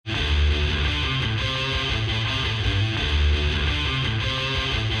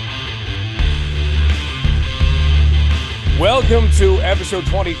Welcome to episode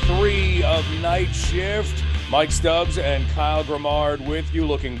 23 of Night Shift. Mike Stubbs and Kyle Grimard with you,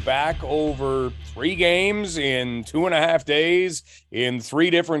 looking back over 3 games in 2.5 days in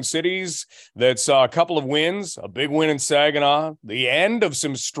 3 different cities that saw a couple of wins, a big win in Saginaw, the end of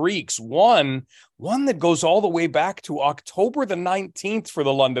some streaks, one that goes all the way back to October the 19th for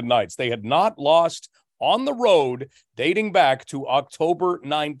the London Knights. They had not lost on the road dating back to October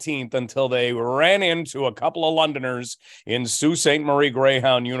 19th until they ran into a couple of Londoners in Sault Ste. Marie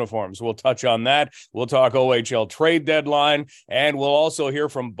Greyhound uniforms. We'll touch on that. We'll talk OHL trade deadline, and we'll also hear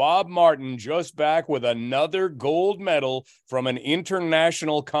from Bob Martin, just back with another gold medal from an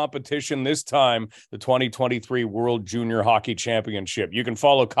international competition, this time the 2023 World Junior Hockey Championship. You can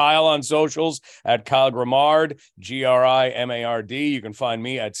follow Kyle on socials at Kyle Grimard, Grimard. You can find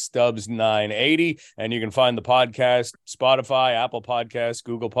me at Stubbs980, and you can find the podcast Spotify, Apple Podcasts,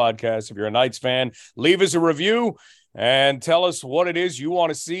 Google Podcasts. If you're a Knights fan, leave us a review and tell us what it is you want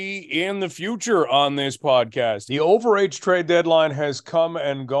to see in the future on this podcast. The overage trade deadline has come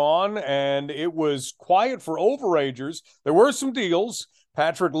and gone, and it was quiet for overagers. There were some deals.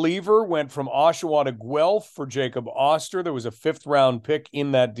 Patrick Lever went from Oshawa to Guelph for Jacob Oster. There was a 5th-round pick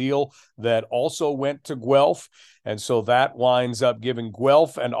in that deal that also went to Guelph, and so that winds up giving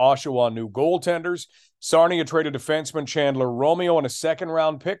Guelph and Oshawa new goaltenders. Sarnia traded defenseman Chandler Romeo and a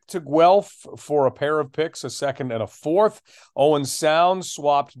 2nd-round pick to Guelph for a pair of picks, a 2nd and a 4th. Owen Sound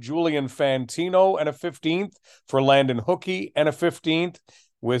swapped Julian Fantino and a 15th for Landon Hookey and a 15th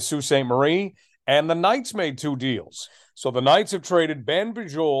with Sault Ste. Marie. And the Knights made 2 deals. So the Knights have traded Ben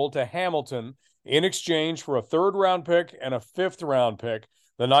Bajol to Hamilton in exchange for a 3rd-round pick and a 5th-round pick.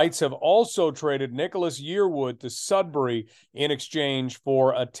 The Knights have also traded Nicholas Yearwood to Sudbury in exchange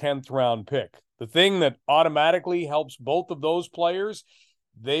for a 10th-round pick. The thing that automatically helps both of those players,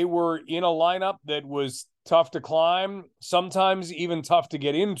 they were in a lineup that was tough to climb, sometimes even tough to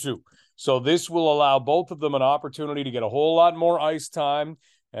get into. So this will allow both of them an opportunity to get a whole lot more ice time.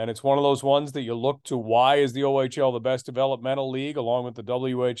 And it's one of those ones that you look to, why is the OHL the best developmental league, along with the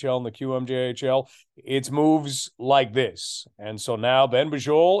WHL and the QMJHL? It's moves like this. And so now Ben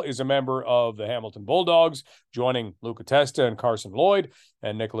Bajol is a member of the Hamilton Bulldogs, joining Luca Testa and Carson Lloyd,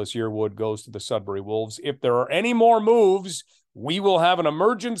 and Nicholas Yearwood goes to the Sudbury Wolves. If there are any more moves, we will have an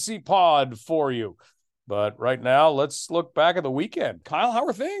emergency pod for you. But right now, let's look back at the weekend. Kyle, how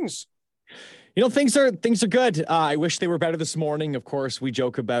are things? You know, things are good. I wish they were better this morning. Of course, we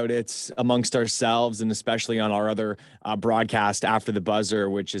joke about it amongst ourselves, and especially on our other broadcast after the buzzer,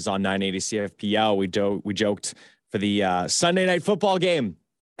 which is on 980 CFPL. We joked for the Sunday night football game,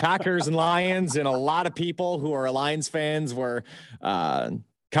 Packers and Lions, and a lot of people who are Lions fans were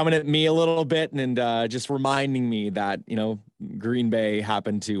coming at me a little bit and just reminding me that, you know, Green Bay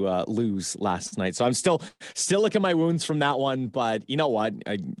happened to lose last night. So I'm still licking my wounds from that one. But you know what?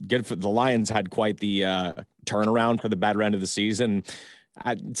 Good for the Lions, had quite the turnaround for the bad end of the season.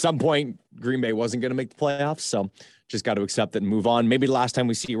 At some point, Green Bay wasn't going to make the playoffs. So just got to accept it and move on. Maybe the last time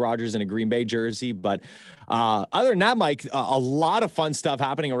we see Rodgers in a Green Bay jersey. But other than that, Mike, a lot of fun stuff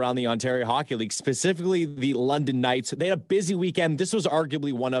happening around the Ontario Hockey League, specifically the London Knights. They had a busy weekend. This was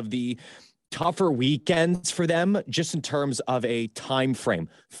arguably one of the tougher weekends for them, just in terms of a time frame.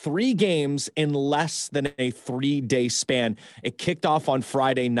 3 games in less than a 3-day span. It kicked off on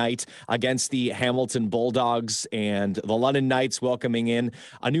Friday night against the Hamilton Bulldogs, and the London Knights welcoming in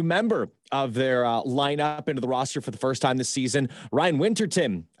a new member of their lineup into the roster for the first time this season. Ryan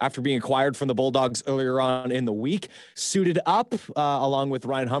Winterton, after being acquired from the Bulldogs earlier on in the week, suited up along with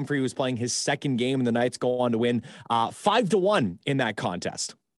Ryan Humphrey, who was playing his 2nd game, and the Knights go on to win 5-1 in that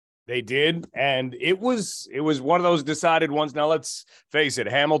contest. They did, and it was one of those decided ones. Now, let's face it,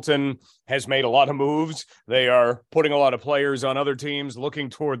 Hamilton has made a lot of moves. They are putting a lot of players on other teams, looking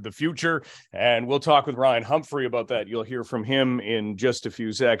toward the future, and we'll talk with Ryan Humphrey about that. You'll hear from him in just a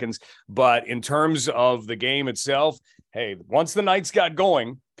few seconds. But in terms of the game itself, hey, once the Knights got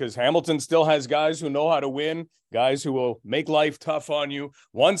going, because Hamilton still has guys who know how to win, guys who will make life tough on you.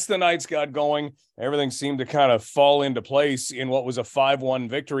 Once the Knights got going, everything seemed to kind of fall into place in what was a 5-1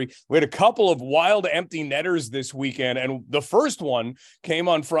 victory. We had a couple of wild empty netters this weekend, and the first one came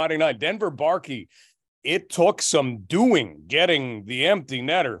on Friday night. Denver Barkey, it took some doing getting the empty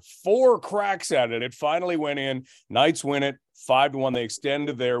netter. 4 cracks at it. It finally went in. Knights win it 5-1. They extend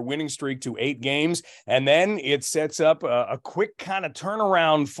their winning streak to 8 games, and then it sets up a quick kind of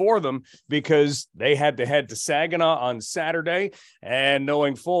turnaround for them, because they had to head to Saginaw on Saturday, and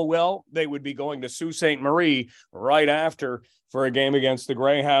knowing full well they would be going to Sault Ste. Marie right after for a game against the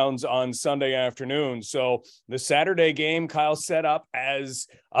Greyhounds on Sunday afternoon. So the Saturday game, Kyle, set up as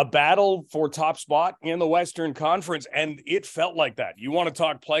a battle for top spot in the Western Conference, and it felt like that. You want to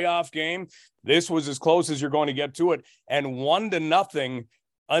talk playoff game? This was as close as you're going to get to it, and 1-0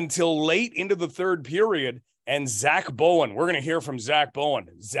 until late into the third period. And Zach Bowen, we're going to hear from Zach Bowen.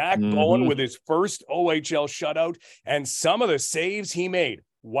 Zach Bowen with his first OHL shutout and some of the saves he made.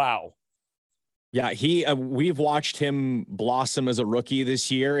 Wow. Yeah, we've watched him blossom as a rookie this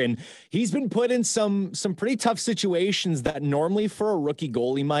year, and he's been put in some pretty tough situations that normally for a rookie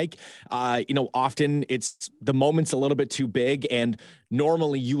goalie, Mike, often it's the moment's a little bit too big, and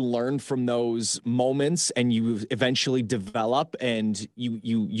normally you learn from those moments and you eventually develop and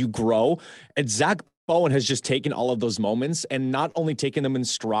you grow. And Zach Bowen has just taken all of those moments and not only taken them in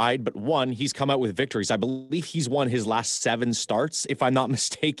stride, but he's come out with victories. I believe he's won his last 7 starts, if I'm not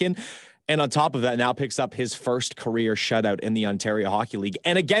mistaken. And on top of that, now picks up his first career shutout in the Ontario Hockey League.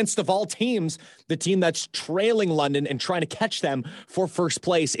 And against, of all teams, the team that's trailing London and trying to catch them for first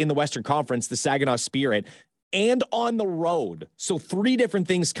place in the Western Conference, the Saginaw Spirit, and on the road. So 3 different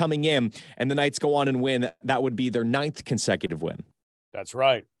things coming in, and the Knights go on and win. That would be their 9th consecutive win. That's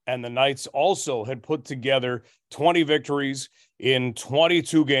right. And the Knights also had put together 20 victories in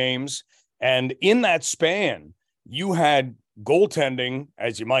 22 games. And in that span, you had goaltending,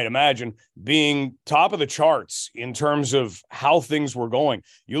 as you might imagine, being top of the charts in terms of how things were going.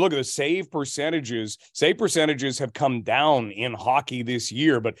 You look at the save percentages have come down in hockey this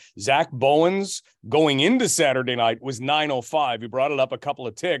year, but Zach Bowen's going into Saturday night was 905. He brought it up a couple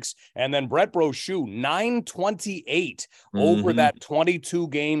of ticks. And then Brett Brochu, 928 over that 22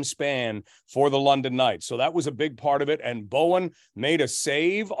 game span for the London Knights. So that was a big part of it. And Bowen made a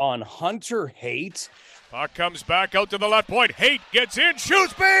save on Hunter Haight. Puck comes back out to the left point. Haight gets in,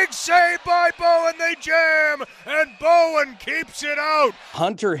 shoots, big save by Bowen. They jam, and Bowen keeps it out.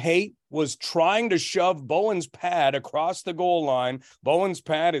 Hunter Haight was trying to shove Bowen's pad across the goal line. Bowen's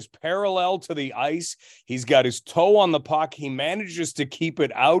pad is parallel to the ice. He's got his toe on the puck. He manages to keep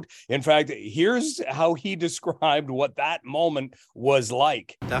it out. In fact, here's how he described what that moment was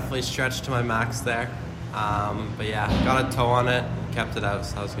like. Definitely stretched to my max there. But yeah, got a toe on it, kept it out,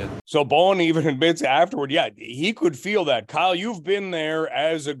 so that was good. So Bowen even admits afterward, yeah, he could feel that. Kyle, you've been there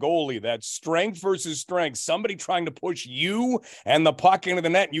as a goalie, that strength versus strength, somebody trying to push you and the puck into the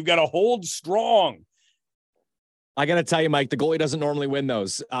net, and you've got to hold strong. I got to tell you, Mike, the goalie doesn't normally win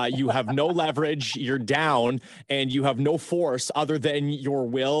those. You have no leverage, you're down, and you have no force other than your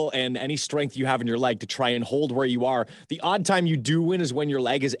will and any strength you have in your leg to try and hold where you are. The odd time you do win is when your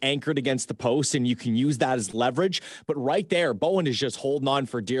leg is anchored against the post and you can use that as leverage. But right there, Bowen is just holding on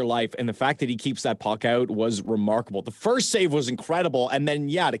for dear life. And the fact that he keeps that puck out was remarkable. The first save was incredible. And then,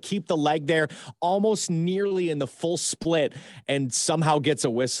 to keep the leg there almost nearly in the full split and somehow gets a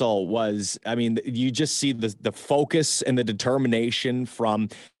whistle was, you just see the focus and the determination from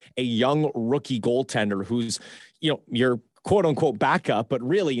a young rookie goaltender who's, your quote unquote backup, but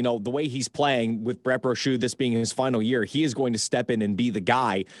really, the way he's playing with Brett Brochu, this being his final year, he is going to step in and be the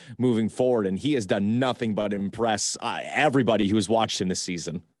guy moving forward. And he has done nothing but impress everybody who has watched him this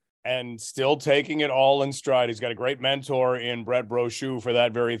season. And still taking it all in stride. He's got a great mentor in Brett Brochu for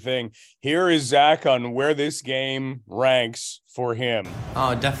that very thing. Here is Zach on where this game ranks for him.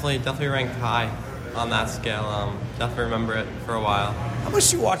 Oh, definitely ranked high on that scale. Definitely remember it for a while. How much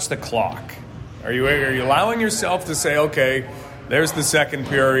do you watch the clock? Are you allowing yourself to say, okay, there's the second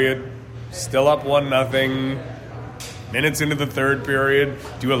period, still up 1-0, minutes into the third period?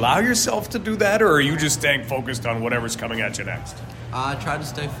 Do you allow yourself to do that, or are you just staying focused on whatever's coming at you next? Try to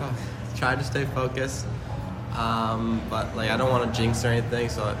stay focused. But I don't want to jinx or anything,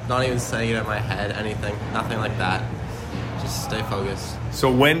 so not even saying it in my head, nothing like that. Just stay focused.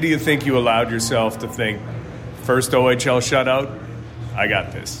 So when do you think you allowed yourself to think, first OHL shutout, I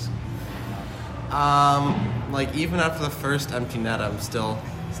got this? Even after the first empty net, I'm still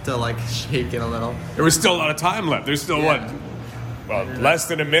shaking a little. There was still a lot of time left. There's still less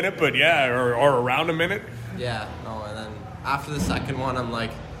than a minute, but or around a minute. Yeah, no, and then after the second one, I'm like,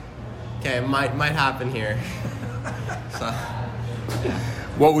 okay, it might happen here. So,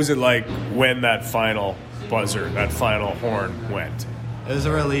 what was it like when that final buzzer, that final horn went? It was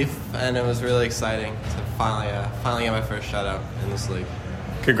a relief, and it was really exciting to finally get my first shutout in this league.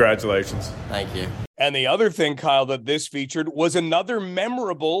 Congratulations. Thank you. And the other thing, Kyle, that this featured was another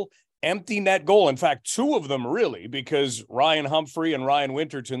memorable empty net goal. In fact, 2 of them really, because Ryan Humphrey and Ryan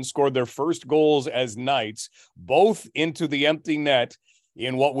Winterton scored their first goals as Knights, both into the empty net.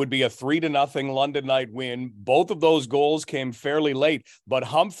 in what would be a 3-0 London Knight win. Both of those goals came fairly late, but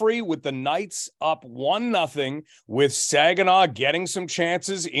Humphrey with the Knights up 1-0 with Saginaw getting some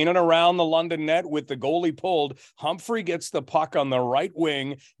chances in and around the London net with the goalie pulled. Humphrey gets the puck on the right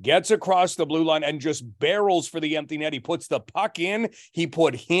wing, gets across the blue line and just barrels for the empty net. He puts the puck in. He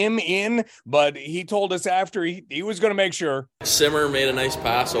put him in, but he told us after he was going to make sure. Simmer made a nice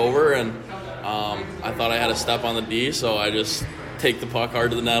pass over, and I thought I had a step on the D, so I just take the puck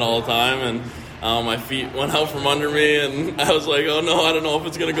hard to the net all the time, and my feet went out from under me, and I was like, oh no, I don't know if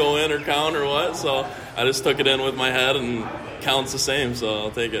it's going to go in or count or what, so I just took it in with my head, and counts the same, so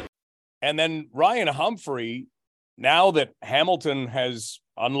I'll take it. And then Ryan Humphrey, now that Hamilton has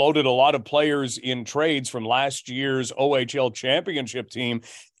unloaded a lot of players in trades from last year's OHL championship team,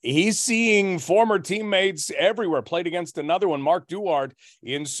 he's seeing former teammates everywhere. Played against another one, Mark Duarte,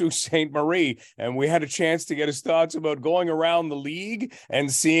 in Sault Ste. Marie. And we had a chance to get his thoughts about going around the league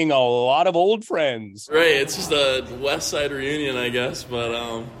and seeing a lot of old friends. Right, it's just a West Side reunion, I guess. But,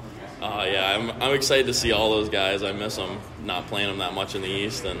 yeah, I'm excited to see all those guys. I miss them, not playing them that much in the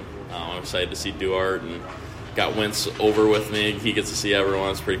East. And I'm excited to see Duarte, and got Wentz over with me. He gets to see everyone.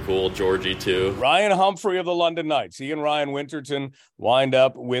 It's pretty cool. Georgie, too. Ryan Humphrey of the London Knights. He and Ryan Winterton wind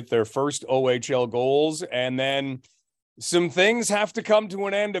up with their first OHL goals. And then some things have to come to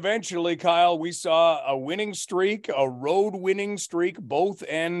an end eventually, Kyle. We saw a winning streak, a road winning streak, both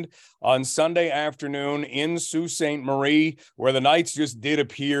end on Sunday afternoon in Sault Ste. Marie, where the Knights just did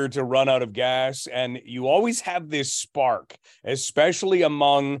appear to run out of gas. And you always have this spark, especially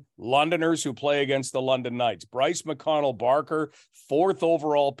among Londoners who play against the London Knights. Bryce McConnell-Barker, 4th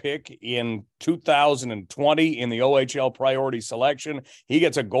overall pick in 2020 in the OHL priority selection. He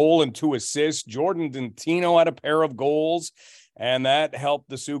gets a goal and 2 assists. Jordan Dentino had a pair of goals, and that helped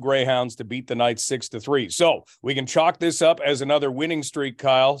the Sioux Greyhounds to beat the Knights 6-3. So we can chalk this up as another winning streak,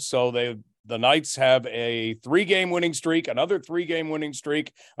 Kyle. So the Knights have a 3-game winning streak, another 3-game winning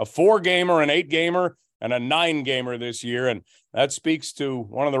streak, a 4-gamer, an 8-gamer, and a 9-gamer this year. And that speaks to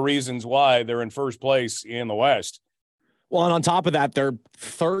one of the reasons why they're in first place in the West. Well, and on top of that, they're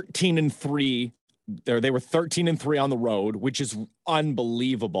 13-3. They were 13-3 on the road, which is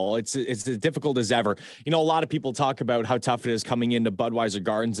unbelievable. It's as difficult as ever. You know, a lot of people talk about how tough it is coming into Budweiser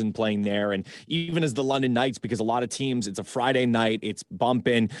Gardens and playing there. And even as the London Knights, because a lot of teams, it's a Friday night, it's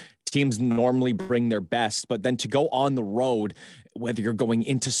bumping. Teams normally bring their best, but then to go on the road, whether you're going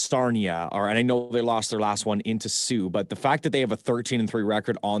into Sarnia and I know they lost their last one into Sioux, but the fact that they have a 13-3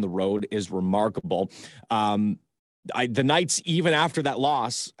 record on the road is remarkable. The Knights, even after that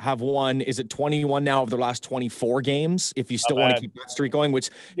loss, have won, is it 21 now of their last 24 games? If you still want to keep that streak going, which...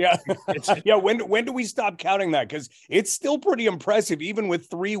 Yeah. Yeah. When do we stop counting that? Because it's still pretty impressive, even with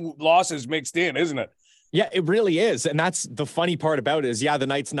 3 losses mixed in, isn't it? Yeah, it really is. And that's the funny part about it is, yeah, the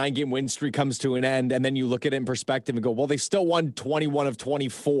Knights' 9-game win streak comes to an end. And then you look at it in perspective and go, well, they still won 21 of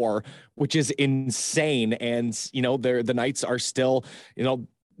 24, which is insane. And, you know, the Knights are still, you know,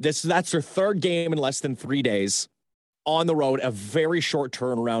 that's their 3rd game in less than 3 days on the road, a very short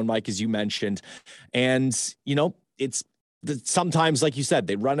turnaround, Mike, as you mentioned. And, you know, sometimes, like you said,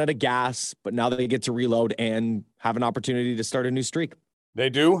 they run out of gas, but now they get to reload and have an opportunity to start a new streak. They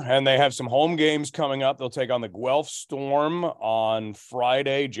do, and they have some home games coming up. They'll take on the Guelph Storm on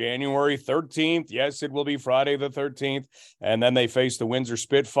Friday, January 13th. Yes, it will be Friday the 13th. And then they face the Windsor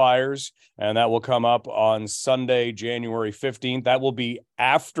Spitfires, and that will come up on Sunday, January 15th. That will be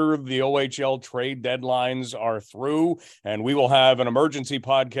after the OHL trade deadlines are through, and we will have an emergency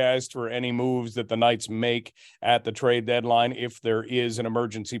podcast for any moves that the Knights make at the trade deadline, if there is an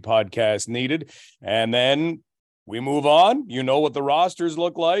emergency podcast needed. And then we move on. You know what the rosters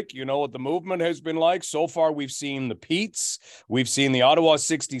look like. You know what the movement has been like. So far, we've seen the Petes. We've seen the Ottawa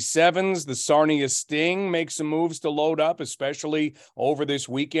 67s. The Sarnia Sting make some moves to load up, especially over this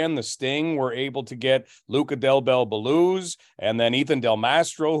weekend. The Sting were able to get Luca Del Bel Beluz and then Ethan Del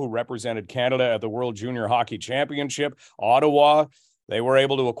Mastro, who represented Canada at the World Junior Hockey Championship. Ottawa, they were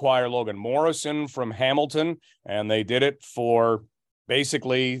able to acquire Logan Morrison from Hamilton, and they did it for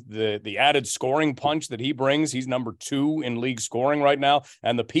basically the added scoring punch that he brings. He's number 2 in league scoring right now.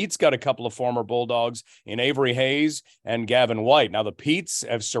 And the Petes got a couple of former Bulldogs in Avery Hayes and Gavin White. Now the Petes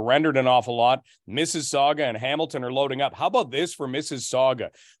have surrendered an awful lot. Mississauga and Hamilton are loading up. How about this for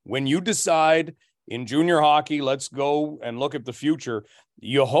Mississauga? When you decide in junior hockey, let's go and look at the future,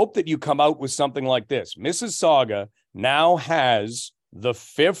 you hope that you come out with something like this. Mississauga now has the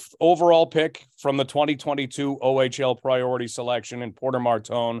 5th overall pick from the 2022 OHL priority selection in Porter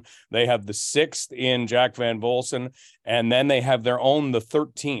Martone. They have the 6th in Jack Van Volsen, and then they have their own, the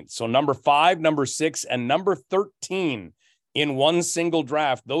 13th. So number 5, number 6, and number 13 in one single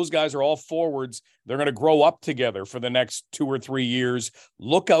draft. Those guys are all forwards. They're going to grow up together for the next 2 or 3 years.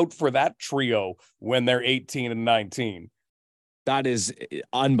 Look out for that trio when they're 18 and 19. That is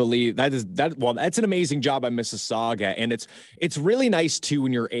unbelievable. That's an amazing job by Mississauga. And it's really nice too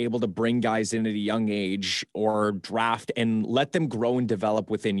when you're able to bring guys in at a young age or draft and let them grow and develop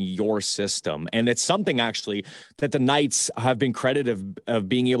within your system. And it's something actually that the Knights have been credited of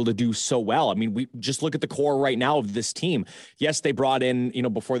being able to do so well. I mean, we just look at the core right now of this team. Yes, they brought in,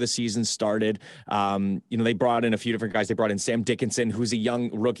 before the season started, they brought in a few different guys. They brought in Sam Dickinson, who's a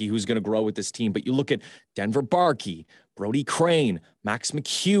young rookie who's going to grow with this team. But you look at Denver Barkey, Brody Crane, Max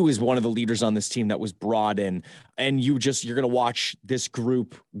McHugh is one of the leaders on this team that was brought in, and you're going to watch this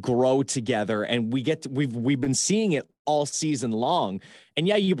group grow together. And we've been seeing it all season long. And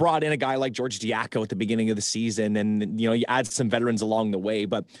yeah, you brought in a guy like George Diaco at the beginning of the season, and you add some veterans along the way.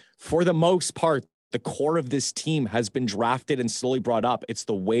 But for the most part, the core of this team has been drafted and slowly brought up. It's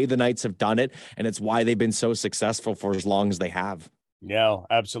the way the Knights have done it, and it's why they've been so successful for as long as they have. Yeah,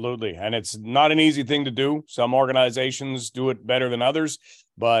 absolutely. And it's not an easy thing to do. Some organizations do it better than others,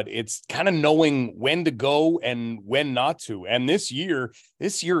 but it's kind of knowing when to go and when not to. And this year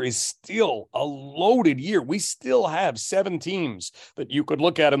is still a loaded year. We still have 7 teams that you could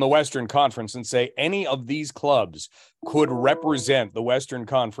look at in the Western Conference and say any of these clubs could represent the Western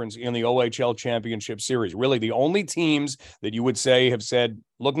Conference in the OHL Championship Series. Really, the only teams that you would say have said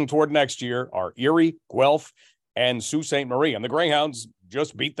looking toward next year are Erie, Guelph, and Sault Ste. Marie. And the Greyhounds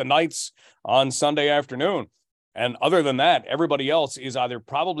just beat the Knights on Sunday afternoon. And other than that, everybody else is either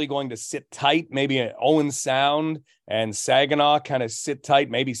probably going to sit tight, maybe Owen Sound and Saginaw kind of sit tight.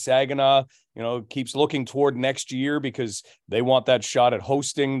 Maybe Saginaw, keeps looking toward next year because they want that shot at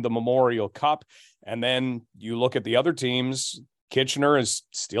hosting the Memorial Cup. And then you look at the other teams. Kitchener is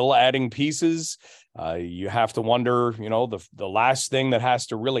still adding pieces. You have to wonder, the last thing that has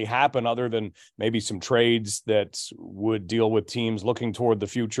to really happen other than maybe some trades that would deal with teams looking toward the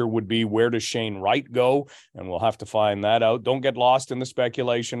future would be where does Shane Wright go? And we'll have to find that out. Don't get lost in the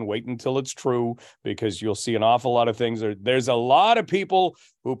speculation. Wait until it's true because you'll see an awful lot of things. There's a lot of people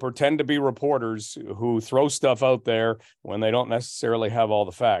who pretend to be reporters who throw stuff out there when they don't necessarily have all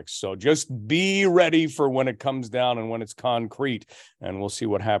the facts. So just be ready for when it comes down and when it's concrete. And we'll see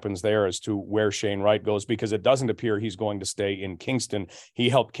what happens there as to where Shane Wright goes, because it doesn't appear he's going to stay in Kingston. He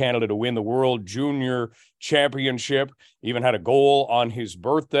helped Canada to win the World Junior Championship, even had a goal on his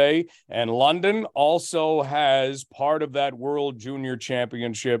birthday. And London also has part of that World Junior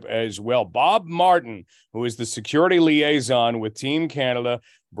Championship as well. Bob Martin, who is the security liaison with Team Canada,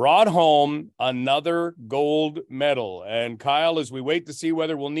 brought home another gold medal. And Kyle, as we wait to see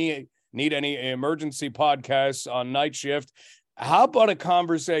whether we'll need any emergency podcasts on night shift, how about a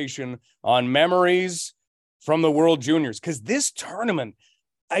conversation on memories from the World Juniors? Because this tournament,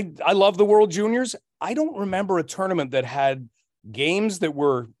 I love the World Juniors. I don't remember a tournament that had games that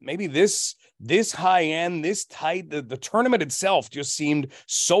were maybe this high end, this tight. The tournament itself just seemed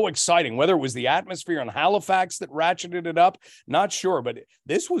so exciting, whether it was the atmosphere in Halifax that ratcheted it up, not sure, but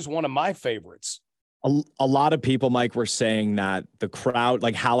this was one of my favorites. A lot of people, Mike, were saying that the crowd,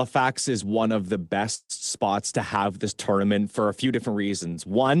 like Halifax, is one of the best spots to have this tournament for a few different reasons.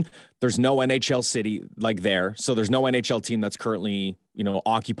 One, there's no NHL city like there. So there's no NHL team that's currently,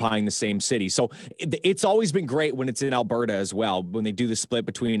 occupying the same city. So it's always been great when it's in Alberta as well, when they do the split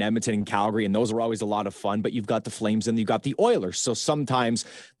between Edmonton and Calgary, and those are always a lot of fun. But you've got the Flames and you've got the Oilers. So sometimes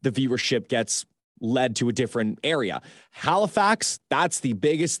the viewership gets led to a different area. Halifax, that's the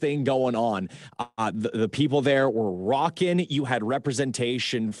biggest thing going on. The people there were rocking. You had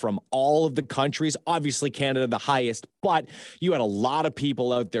representation from all of the countries. Obviously, Canada the highest, but you had a lot of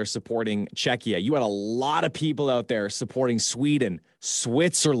people out there supporting Czechia. You had a lot of people out there supporting Sweden,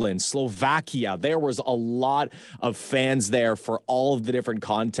 Switzerland, Slovakia. There was a lot of fans there for all of the different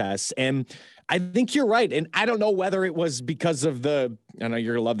contests. And I think you're right. And I don't know whether it was because of I know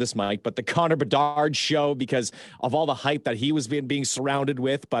you're going to love this, Mike, but the Connor Bedard show, because of all the hype that he was being surrounded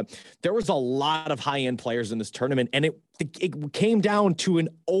with. But there was a lot of high-end players in this tournament, and it came down to an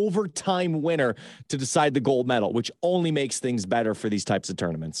overtime winner to decide the gold medal, which only makes things better for these types of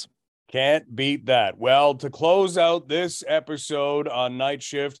tournaments. Can't beat that. Well, to close out this episode on Night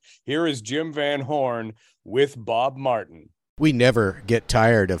Shift, here is Jim Van Horn with Bob Martin. We never get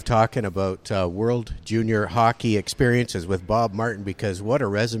tired of talking about World Junior hockey experiences with Bob Martin, because what a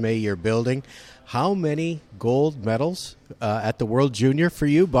resume you're building. How many gold medals at the World Junior for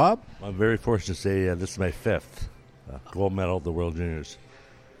you, Bob? I'm very fortunate to say this is my 5th gold medal at the World Juniors.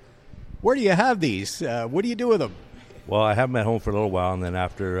 Where do you have these? What do you do with them? Well, I have them at home for a little while, and then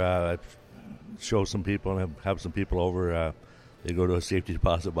after show some people and have some people over. They go to a safety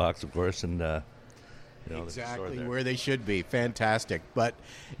deposit box, of course, and exactly where they should be. Fantastic. But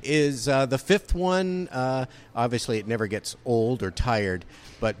is the fifth one, obviously it never gets old or tired,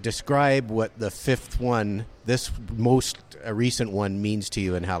 but describe what the fifth one, this most recent one, means to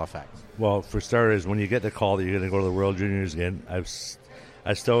you in Halifax. Well, for starters, when you get the call that you're going to go to the World Juniors again,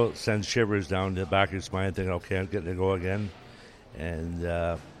 I still send shivers down the back of your spine thinking, okay, I'm getting to go again.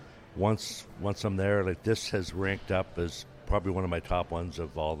 And once I'm there, like, this has ranked up as probably one of my top ones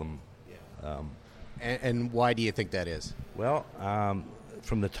of all of them. And why do you think that is? Well,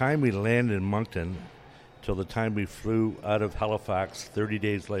 from the time we landed in Moncton till the time we flew out of Halifax 30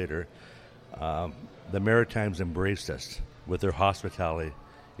 days later, the Maritimes embraced us with their hospitality.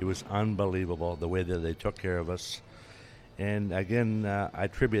 It was unbelievable the way that they took care of us. And again, I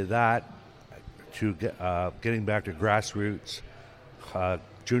attribute that to getting back to grassroots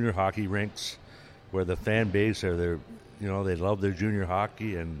junior hockey rinks, where the fan base they love their junior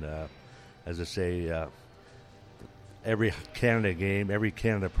hockey, and as I say, every Canada game, every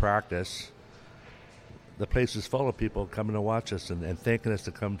Canada practice, the place is full of people coming to watch us and thanking us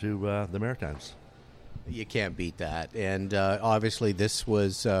to come to the Maritimes. You can't beat that. And obviously this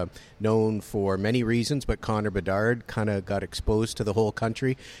was known for many reasons, but Connor Bedard kind of got exposed to the whole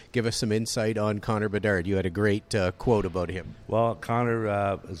country. Give us some insight on Connor Bedard. You had a great quote about him. Well,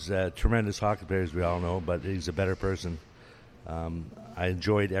 Connor is a tremendous hockey player, as we all know, but he's a better person. I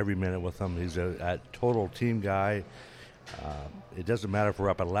enjoyed every minute with him. He's a total team guy. It doesn't matter if we're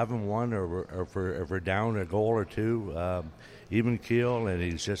up 11-1 or if we're down a goal or two. Even keel, and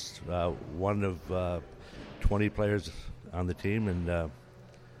he's just one of 20 players on the team, and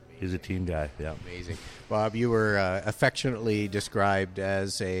he's a team guy. Yeah, amazing. Bob, you were affectionately described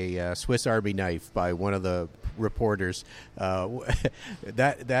as a Swiss Army knife by one of the reporters.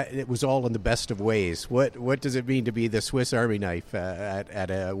 That it was all in the best of ways. What does it mean to be the Swiss Army knife at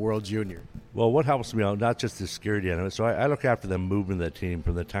a World Junior? Well, what helps me out, not just the security end of it. So I look after the movement of the team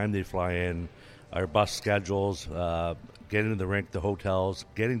from the time they fly in, our bus schedules, getting to the rink, the hotels,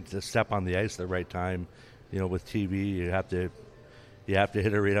 getting to step on the ice at the right time. With TV, you have to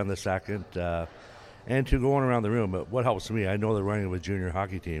hit it right on the second, and to going around the room. But what helps me, I know they're running with junior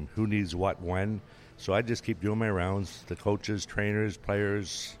hockey team. Who needs what, when? So I just keep doing my rounds. The coaches, trainers,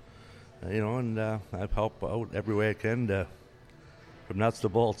 players, and I help out every way I can, from nuts to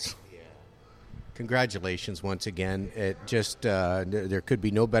bolts. Congratulations once again. It just there could be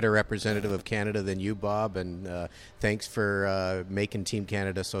no better representative of Canada than you, Bob, and thanks for making Team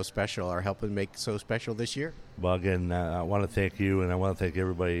Canada so special, or helping make so special this year. Well, again, I want to thank you, and I want to thank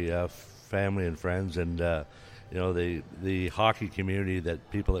everybody, family and friends, and the hockey community,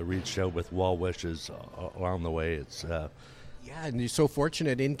 that people that reached out with well wishes along the way. It's yeah, and you're so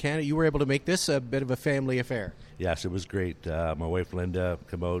fortunate in Canada. You were able to make this a bit of a family affair. Yes, it was great. My wife Linda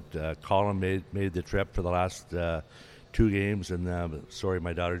came out. Colin made the trip for the last 2 games, and sorry,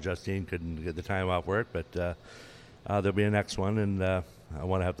 my daughter Justine couldn't get the time off work, but there'll be a next one, and I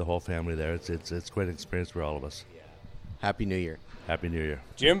want to have the whole family there. It's quite an experience for all of us. Yeah. Happy New Year. Happy New Year.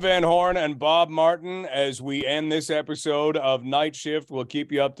 Jim Van Horn and Bob Martin, as we end this episode of Night Shift, we'll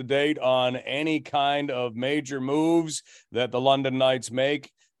keep you up to date on any kind of major moves that the London Knights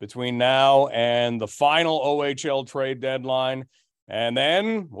make between now and the final OHL trade deadline. And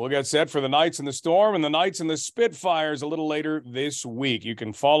then we'll get set for the Knights and the Storm and the Knights and the Spitfires a little later this week. You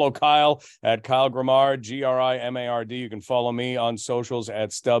can follow Kyle at Kyle Grimard, Grimard. You can follow me on socials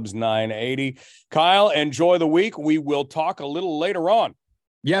at Stubbs980. Kyle, enjoy the week. We will talk a little later on.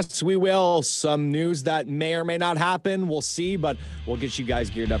 Yes, we will. Some news that may or may not happen. We'll see, but we'll get you guys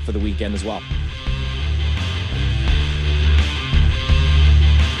geared up for the weekend as well.